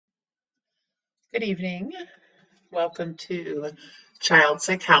Good evening. Welcome to Child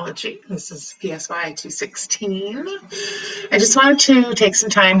Psychology. This is PSY216. I just wanted to take some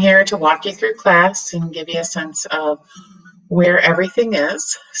time here to walk you through class and give you a sense of where everything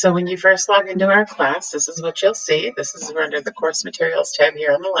is. So when you first log into our class, this is what you'll see. This is under the course materials tab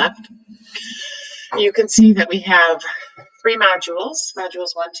here on the left. You can see that we have three modules,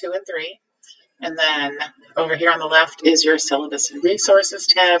 modules 1, 2, and 3. And then over here on the left is your syllabus and resources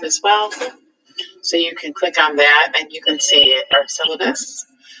tab as well. So you can click on that and you can see our syllabus.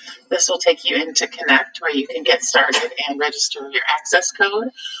 This will take you into Connect where you can get started and register your access code,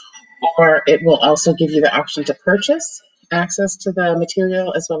 or it will also give you the option to purchase access to the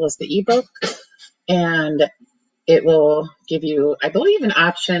material as well as the ebook. And it will give you, I believe, an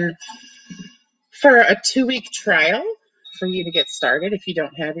option for a 2-week trial for you to get started if you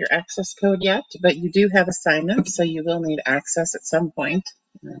don't have your access code yet, but you do have assignments, so you will need access at some point,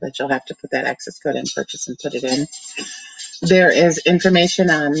 but you'll have to put that access code in, purchase and put it in. There is information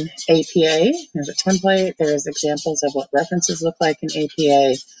on APA. There's a template. There's examples of what references look like in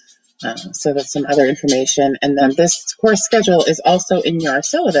APA. So that's some other information. And then this course schedule is also in your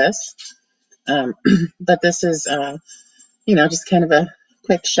syllabus, but this is, just kind of a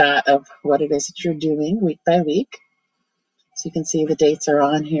quick shot of what it is that you're doing week by week. So you can see the dates are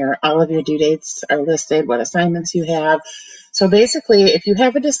on here. All of your due dates are listed, what assignments you have. So basically, if you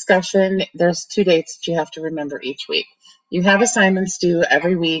have a discussion, there's 2 dates that you have to remember each week. You have assignments due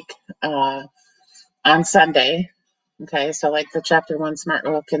every week on Sunday. Okay, so like the Chapter 1 Smart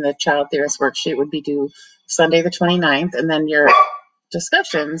Book and the Child Theorist Worksheet would be due Sunday the 29th. And then your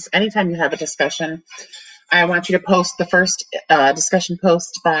discussions, anytime you have a discussion, I want you to post the first discussion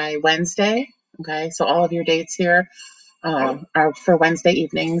post by Wednesday. Okay, so all of your dates here are for Wednesday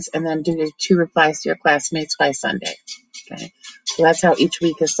evenings, and then do 2 replies to your classmates by Sunday. Okay, so that's how each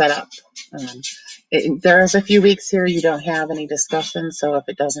week is set up. There's a few weeks here you don't have any discussion, so if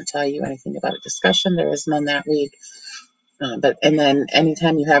it doesn't tell you anything about a discussion, there is none that week. And then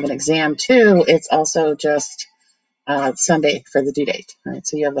anytime you have an exam too, it's also just Sunday for the due date. Right,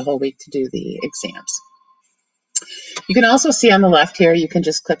 so you have the whole week to do the exams. You can also see on the left here, you can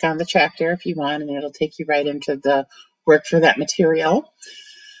just click on the chapter if you want, and it'll take you right into the work for that material,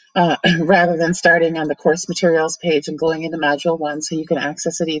 rather than starting on the course materials page and going into module 1, so you can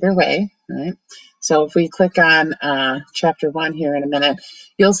access it either way. Right? So if we click on chapter 1 here in a minute,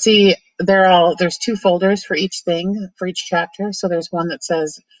 you'll see there's 2 folders for each thing, for each chapter. So there's one that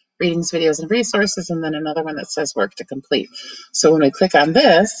says readings, videos, and resources, and then another one that says work to complete. So when we click on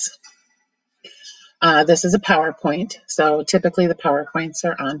this, this is a PowerPoint. So typically the PowerPoints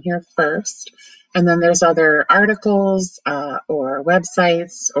are on here first. And then there's other articles or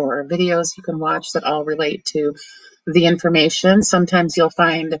websites or videos you can watch that all relate to the information. Sometimes you'll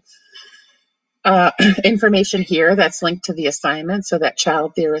find information here that's linked to the assignment. So that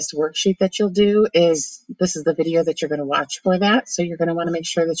Child Theorist Worksheet that you'll do this is the video that you're going to watch for that. So you're going to want to make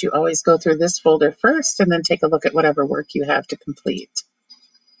sure that you always go through this folder first and then take a look at whatever work you have to complete.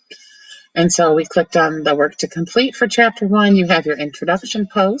 And so we clicked on the work to complete for chapter 1. You have your introduction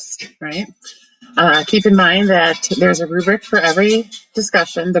post, right? Keep in mind that there's a rubric for every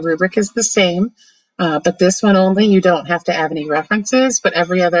discussion. The rubric is the same, but this one only, you don't have to have any references, but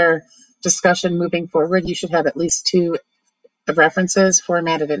every other discussion moving forward, you should have at least 2 references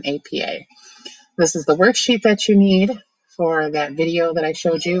formatted in APA. This is the worksheet that you need for that video that I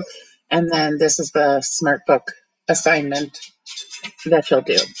showed you. And then this is the Smart Book assignment that you'll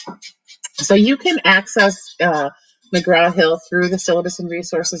do. So you can access McGraw-Hill through the syllabus and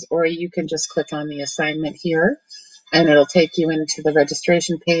resources, or you can just click on the assignment here and it'll take you into the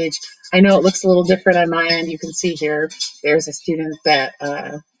registration page. I know it looks a little different on my end. You can see here, there's a student that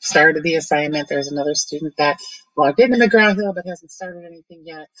started the assignment. There's another student that logged into McGraw-Hill but hasn't started anything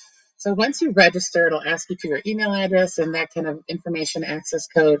yet. So once you register, it'll ask you for your email address and that kind of information access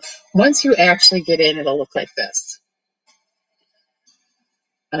code. Once you actually get in, it'll look like this.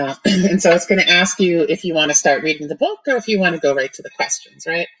 And so it's going to ask you if you want to start reading the book or if you want to go right to the questions,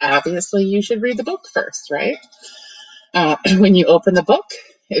 right? Obviously, you should read the book first, right? When you open the book,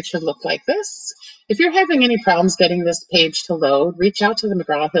 it should look like this. If you're having any problems getting this page to load, reach out to the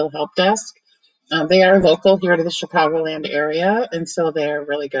McGraw-Hill Help Desk. They are local here to the Chicagoland area, and so they're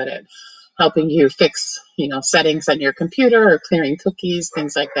really good at helping you fix, settings on your computer or clearing cookies,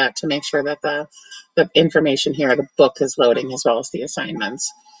 things like that, to make sure that the information here, the book, is loading as well as the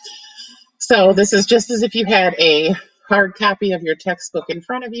assignments. So this is just as if you had a hard copy of your textbook in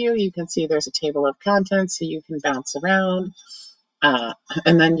front of you. You can see there's a table of contents, so you can bounce around.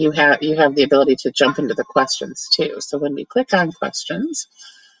 And then you have the ability to jump into the questions too. So when we click on questions,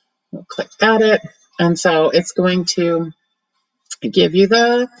 We'll click got it. And so it's going to give you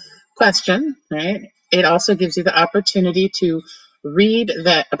the question, right? It also gives you the opportunity to read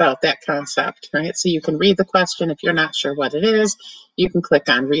that about that concept, right? So you can read the question if you're not sure what it is. You can click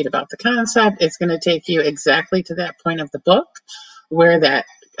on read about the concept. It's going to take you exactly to that point of the book where that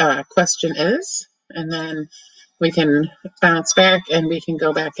question is, and then we can bounce back and we can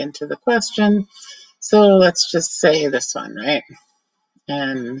go back into the question. So let's just say this one, right?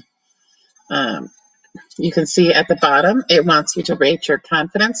 And you can see at the bottom, it wants you to rate your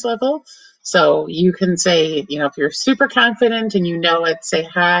confidence level. So you can say, you know, if you're super confident and you know it, say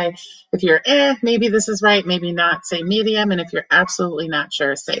high. If you're, maybe this is right, maybe not, say medium. And if you're absolutely not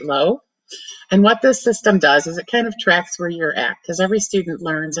sure, say low. And what this system does is it kind of tracks where you're at, because every student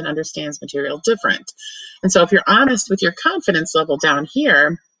learns and understands material different. And so if you're honest with your confidence level down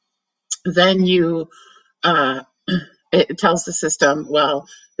here, then you, it tells the system, well,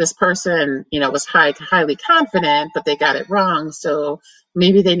 this person, you know, was highly confident, but they got it wrong. So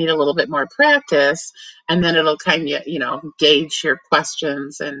maybe they need a little bit more practice. And then it'll kind of, you know, gauge your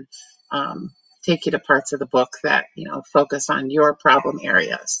questions and take you to parts of the book that, you know, focus on your problem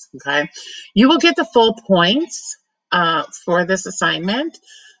areas. Okay. You will get the full points for this assignment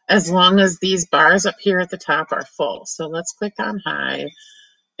as long as these bars up here at the top are full. So let's click on high.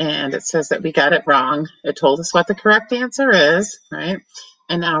 And it says that we got it wrong. It told us what the correct answer is, right?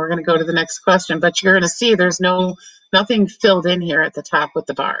 And now we're going to go to the next question. But you're going to see there's nothing filled in here at the top with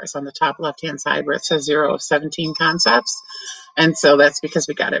the bars on the top left-hand side where it says 0 of 17 concepts. And so that's because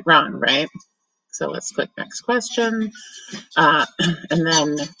we got it wrong, right? So let's click next question. And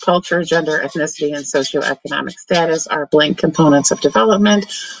then culture, gender, ethnicity, and socioeconomic status are blank components of development.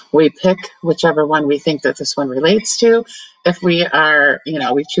 We pick whichever one we think that this one relates to. If we are, you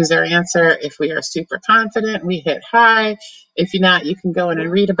know, we choose our answer. If we are super confident, we hit high. If you're not, you can go in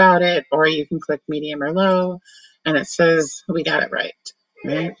and read about it, or you can click medium or low, and it says we got it right.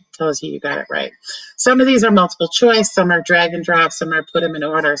 Right? Tells you got it right. Some of these are multiple choice, some are drag and drop, some are put them in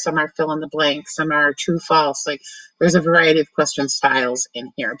order, some are fill in the blank, some are true, false. Like there's a variety of question styles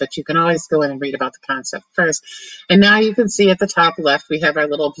in here, but you can always go in and read about the concept first. And now you can see at the top left, we have our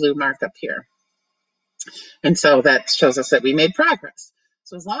little blue mark up here. And so that shows us that we made progress.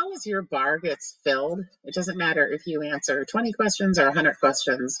 So as long as your bar gets filled, it doesn't matter if you answer 20 questions or 100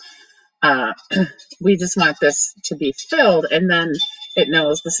 questions. We just want this to be filled, and then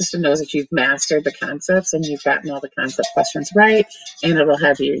the system knows that you've mastered the concepts and you've gotten all the concept questions right, and it'll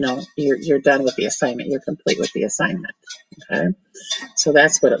have you know you're done with the assignment, you're complete with the assignment. Okay, so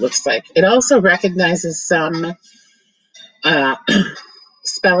that's what it looks like. It also recognizes some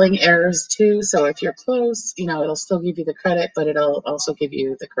spelling errors too, so if you're close, you know, it'll still give you the credit, but it'll also give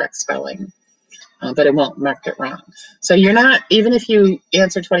you the correct spelling. But it won't mark it wrong. So you're not, even if you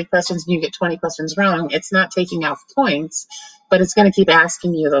answer 20 questions and you get 20 questions wrong, it's not taking off points, but it's going to keep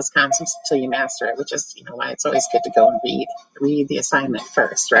asking you those concepts until you master it, which is, you know, why it's always good to go and read the assignment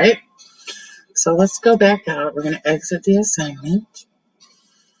first, right? So let's go back out. We're going to exit the assignment,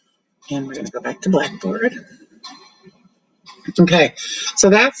 and we're going to go back to Blackboard. Okay, so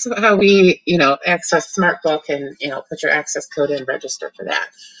that's how we, you know, access SmartBook and, you know, put your access code in, register for that.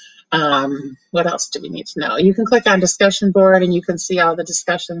 What else do we need to know? You can click on discussion board and you can see all the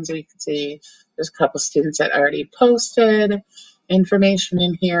discussions. You can see there's a couple students that already posted information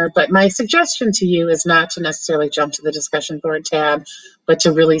in here, but my suggestion to you is not to necessarily jump to the discussion board tab, but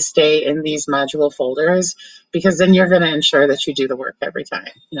to really stay in these module folders, because then you're going to ensure that you do the work every time,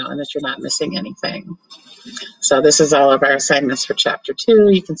 you know, and that you're not missing anything. So this is all of our assignments for chapter 2.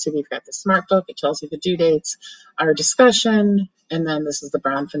 You can see we've got the SmartBook. It tells you the due dates, our discussion, and then this is the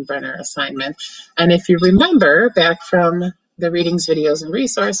Bronfenbrenner assignment. And if you remember back from the readings, videos, and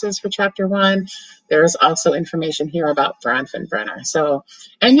resources for chapter 1, there is also information here about Bronfenbrenner. So,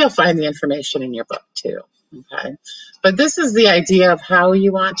 and you'll find the information in your book too. Okay, but this is the idea of how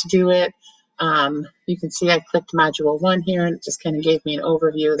you want to do it. You can see I clicked module 1 here, and it just kind of gave me an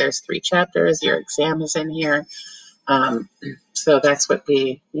overview. There's 3 chapters. Your exam is in here. So that's what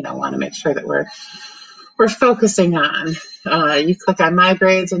we, you know, want to make sure that we're focusing on. You click on my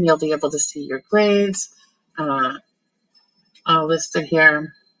grades and you'll be able to see your grades all listed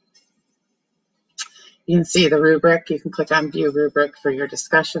here. You can see the rubric. You can click on view rubric for your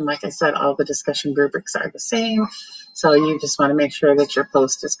discussion. Like I said, all the discussion rubrics are the same. So you just want to make sure that your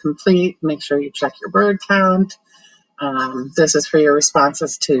post is complete. Make sure you check your word count. This is for your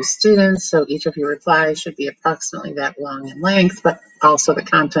responses to students. So each of your replies should be approximately that long in length, but also the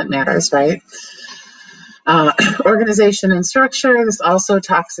content matters, right? Organization and structure. This also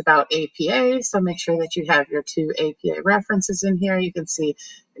talks about APA, so make sure that you have your 2 APA references in here. You can see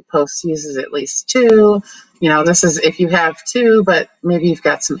POST uses at least 2. This is if you have 2, but maybe you've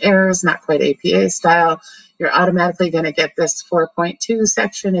got some errors, not quite APA style. You're automatically going to get this 4.2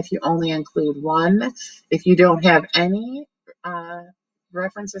 section if you only include 1. If you don't have any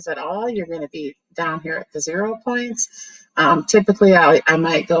references at all, you're going to be down here at the 0 points. Typically, I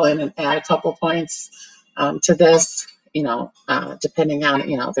might go in and add a couple points to this, depending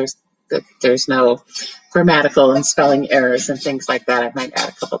on, there's no grammatical and spelling errors and things like that. I might add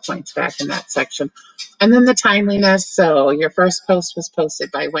a couple points back in that section. And then the timeliness. So your first post was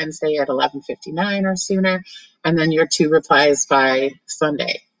posted by Wednesday at 11:59 or sooner, and then your 2 replies by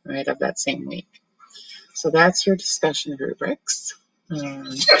Sunday, right, of that same week. So that's your discussion rubrics.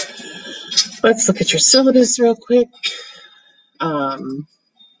 Let's look at your syllabus real quick.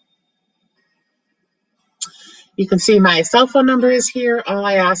 You can see my cell phone number is here. All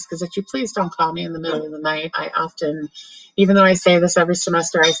I ask is that you please don't call me in the middle of the night. I often, even though I say this every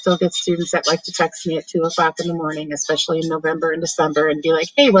semester, I still get students that like to text me at 2 o'clock in the morning, especially in November and December, and be like,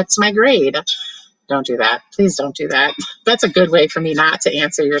 hey, what's my grade? Don't do that. Please don't do that. That's a good way for me not to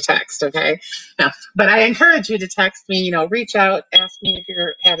answer your text, okay? No, but I encourage you to text me, reach out, ask me if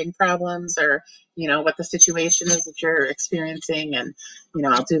you're having problems or, what the situation is that you're experiencing, and,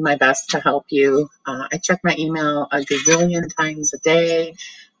 I'll do my best to help you. I check my email a gazillion times a day.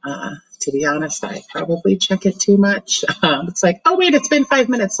 To be honest, I probably check it too much. It's like, oh, wait, it's been 5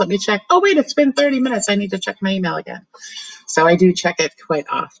 minutes. Let me check. Oh, wait, it's been 30 minutes. I need to check my email again. So I do check it quite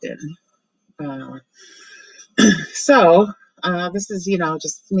often. So this is,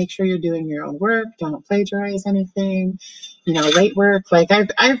 just make sure you're doing your own work. Don't plagiarize anything. Late work. Like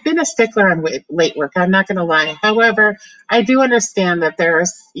I've been a stickler on late work. I'm not going to lie. However, I do understand that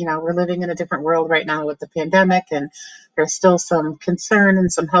there's, we're living in a different world right now with the pandemic, and there's still some concern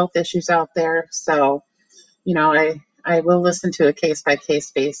and some health issues out there. So, I will listen to a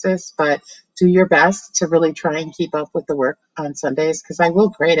case-by-case basis, but do your best to really try and keep up with the work on Sundays, because I will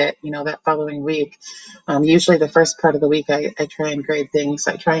grade it, that following week. Usually the first part of the week, I try and grade things.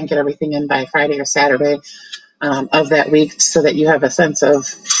 I try and get everything in by Friday or Saturday of that week, so that you have a sense of,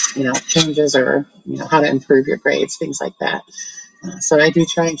 changes or, how to improve your grades, things like that. So I do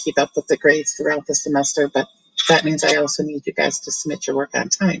try and keep up with the grades throughout the semester, but that means I also need you guys to submit your work on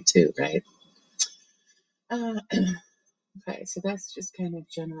time too, right? Okay, so that's just kind of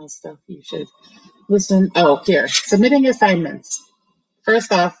general stuff you should listen. Oh, here, submitting assignments.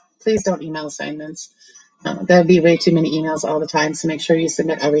 First off, please don't email assignments. That would be way too many emails all the time, so make sure you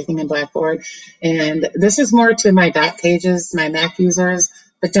submit everything in Blackboard. And this is more to my dot pages, my Mac users,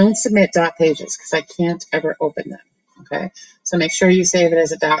 but don't submit dot pages because I can't ever open them, okay? So make sure you save it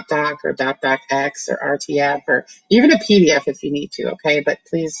as a dot doc or dot docx or RTF or even a PDF if you need to, okay? But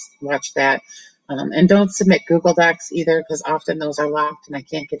please watch that. And don't submit Google Docs either, because often those are locked and I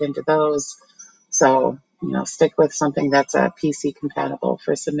can't get into those. So, stick with something that's PC compatible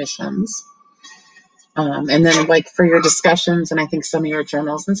for submissions. And then like for your discussions, and I think some of your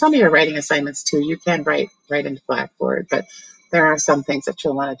journals and some of your writing assignments too, you can write into Blackboard, but there are some things that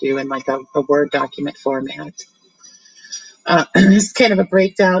you'll want to do in like a Word document format. This is kind of a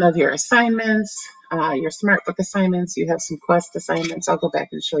breakdown of your assignments, your SmartBook assignments. You have some Quest assignments. I'll go back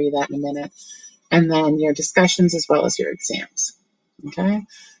and show you that in a minute. And then your discussions as well as your exams. Okay,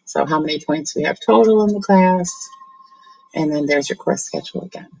 so how many points we have total in the class, and then there's your course schedule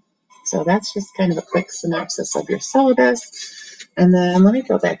again. So that's just kind of a quick synopsis of your syllabus. And then let me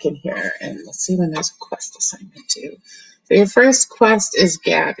go back in here and we'll see when there's a Quest assignment too. So your first Quest is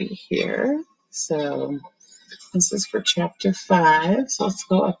Gabby here. So this is for chapter 5. So let's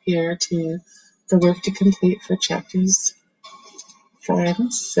go up here to the work to complete for chapters 5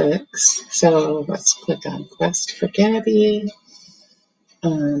 and 6. So let's click on Quest for Gabby.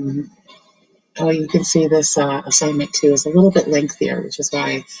 You can see this assignment too is a little bit lengthier, which is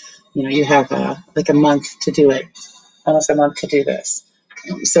why, you have like a month to do it, almost a month to do this.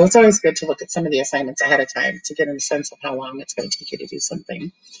 So it's always good to look at some of the assignments ahead of time to get a sense of how long it's going to take you to do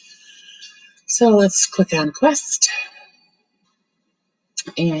something. So let's click on Quest.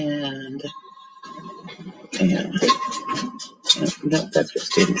 And no, that's your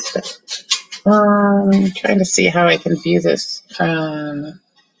student stuff. I'm trying to see how I can view this from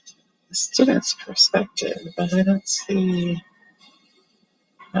the student's perspective, but I don't see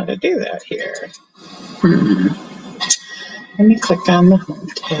how to do that here. Let me click on the Home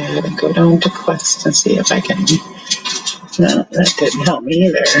tab and go down to Quest and see if I can. No, that didn't help me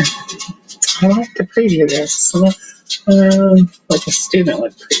either. I like to preview this like a student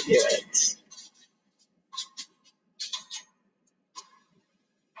would preview it.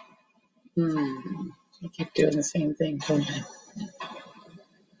 I keep doing the same thing, don't I?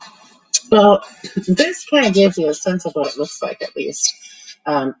 Well, this kind of gives you a sense of what it looks like, at least.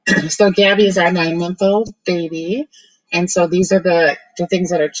 So Gabby is our 9-month-old baby. And so these are the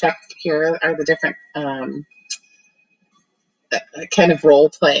things that are checked here are the different kind of role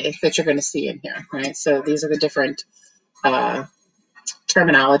play that you're going to see in here, right? So these are the different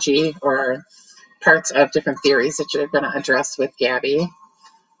terminology or parts of different theories that you're going to address with Gabby.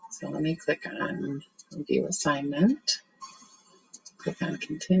 So let me click on view assignment. Click on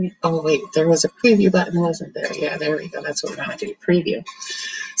continue. Oh, wait, there was a preview button, wasn't there? Yeah, there we go. That's what we're going to do, preview.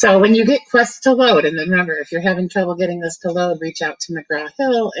 So when you get quests to load, and remember, if you're having trouble getting this to load, reach out to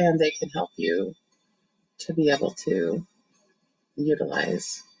McGraw-Hill, and they can help you to be able to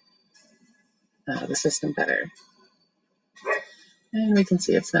utilize the system better. And we can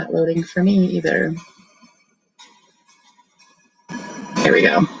see it's not loading for me either. There we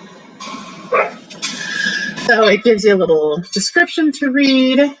go. So it gives you a little description to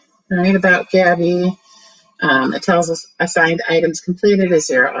read, right, about Gabby. It tells us assigned items completed is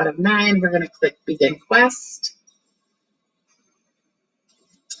 0 out of 9. We're going to click begin quest.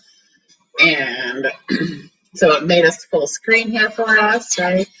 And so it made us full screen here for us,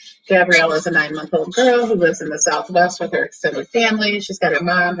 right? Gabrielle is a 9-month-old girl who lives in the Southwest with her extended family. She's got her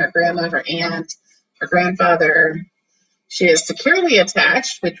mom, her grandma, her aunt, her grandfather. She is securely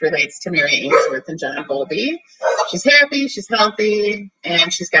attached, which relates to Mary Ainsworth and John Bowlby. She's happy, she's healthy,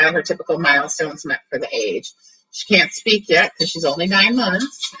 and she's got her typical milestones met for the age. She can't speak yet because she's only 9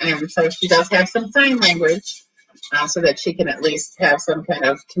 months, and so she does have some sign language so that she can at least have some kind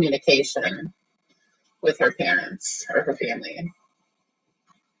of communication with her parents or her family.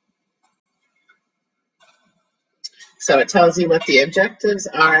 So it tells you what the objectives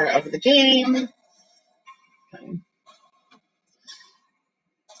are of the game.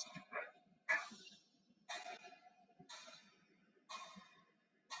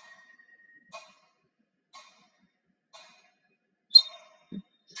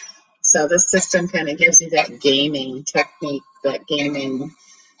 So this system kind of gives you that gaming technique, that gaming,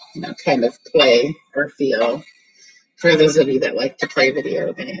 kind of play or feel for those of you that like to play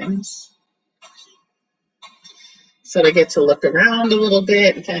video games. So we get to look around a little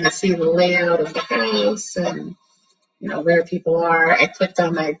bit and kind of see the layout of the house and, where people are. I clicked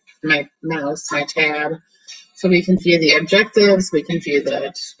on my mouse, my tab, so we can view the objectives, we can view the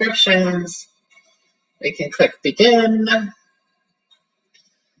descriptions, we can click begin.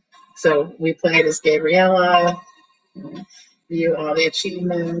 So we played as Gabriella, view all the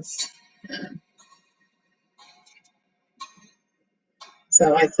achievements.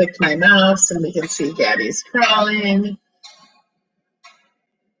 So I clicked my mouse and we can see Gabby's crawling.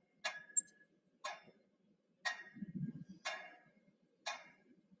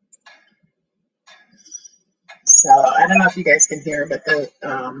 So I don't know if you guys can hear, but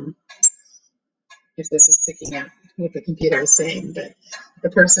if this is picking up what the computer is saying, but the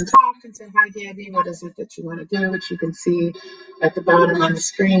person talked and said, "Hi, Gabby, what is it that you want to do?" Which you can see at the bottom on the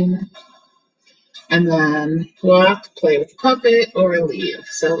screen. And then walk, play with the puppet, or leave.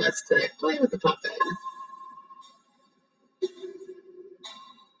 So let's click play with the puppet.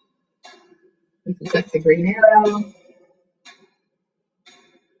 We can click the green arrow.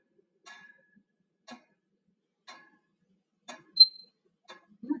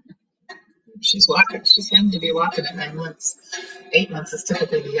 She's walking. She seemed to be walking at 9 months. 8 months is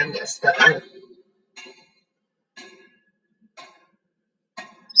typically the youngest, but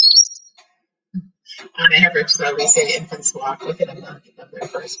on average, so we say infants walk within a month of their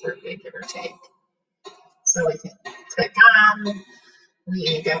first birthday, give or take. So we can click on.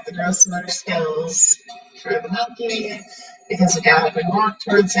 We got the gross motor skills for the monkey because we got up and walked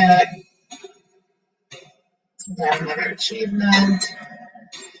towards it. We got another achievement.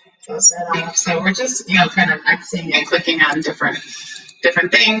 Close that off. So we're just, kind of Xing and clicking on different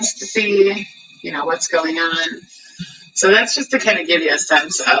things to see, what's going on. So that's just to kind of give you a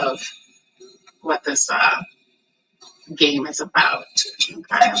sense of what this game is about.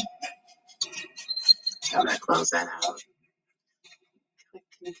 Okay. I'm going to close that out. Click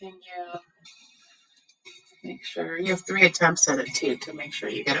continue. Make sure you have 3 attempts at it too to make sure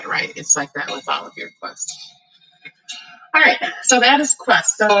you get it right. It's like that with all of your quests. All right, so that is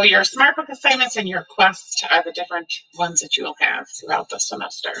quest. So your SmartBook assignments and your quests are the different ones that you will have throughout the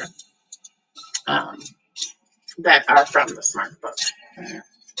semester that are from the SmartBook.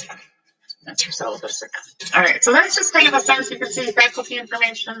 That's your syllabus again. All right, so that's just kind of a sense. You can see faculty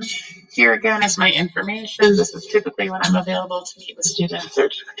information. Here again is my information. This is typically when I'm available to meet with students or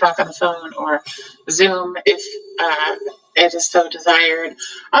talk on the phone or Zoom if it is so desired.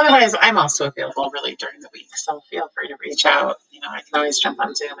 Otherwise, I'm also available really during the week, so feel free to reach out. I can always jump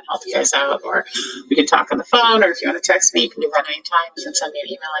on Zoom and help you guys out, or we can talk on the phone, or if you want to text me, you can do that anytime. You can send me an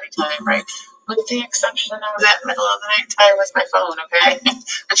email anytime, right? With the exception of that middle of the night time with my phone, okay?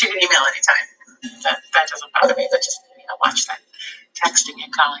 But you can email anytime. That doesn't bother me, but just watch that texting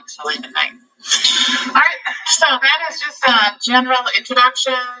and calling so late at night. All right, so that is just a general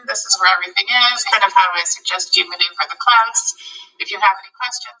introduction. This is where everything is, kind of how I suggest you maneuver the class. If you have any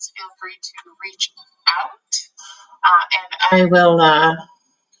questions, feel free to reach out. And I will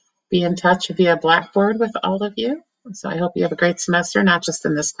be in touch via Blackboard with all of you. So I hope you have a great semester, not just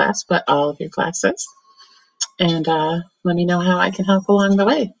in this class, but all of your classes. And let me know how I can help along the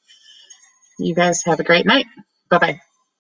way. You guys have a great night. Bye-bye.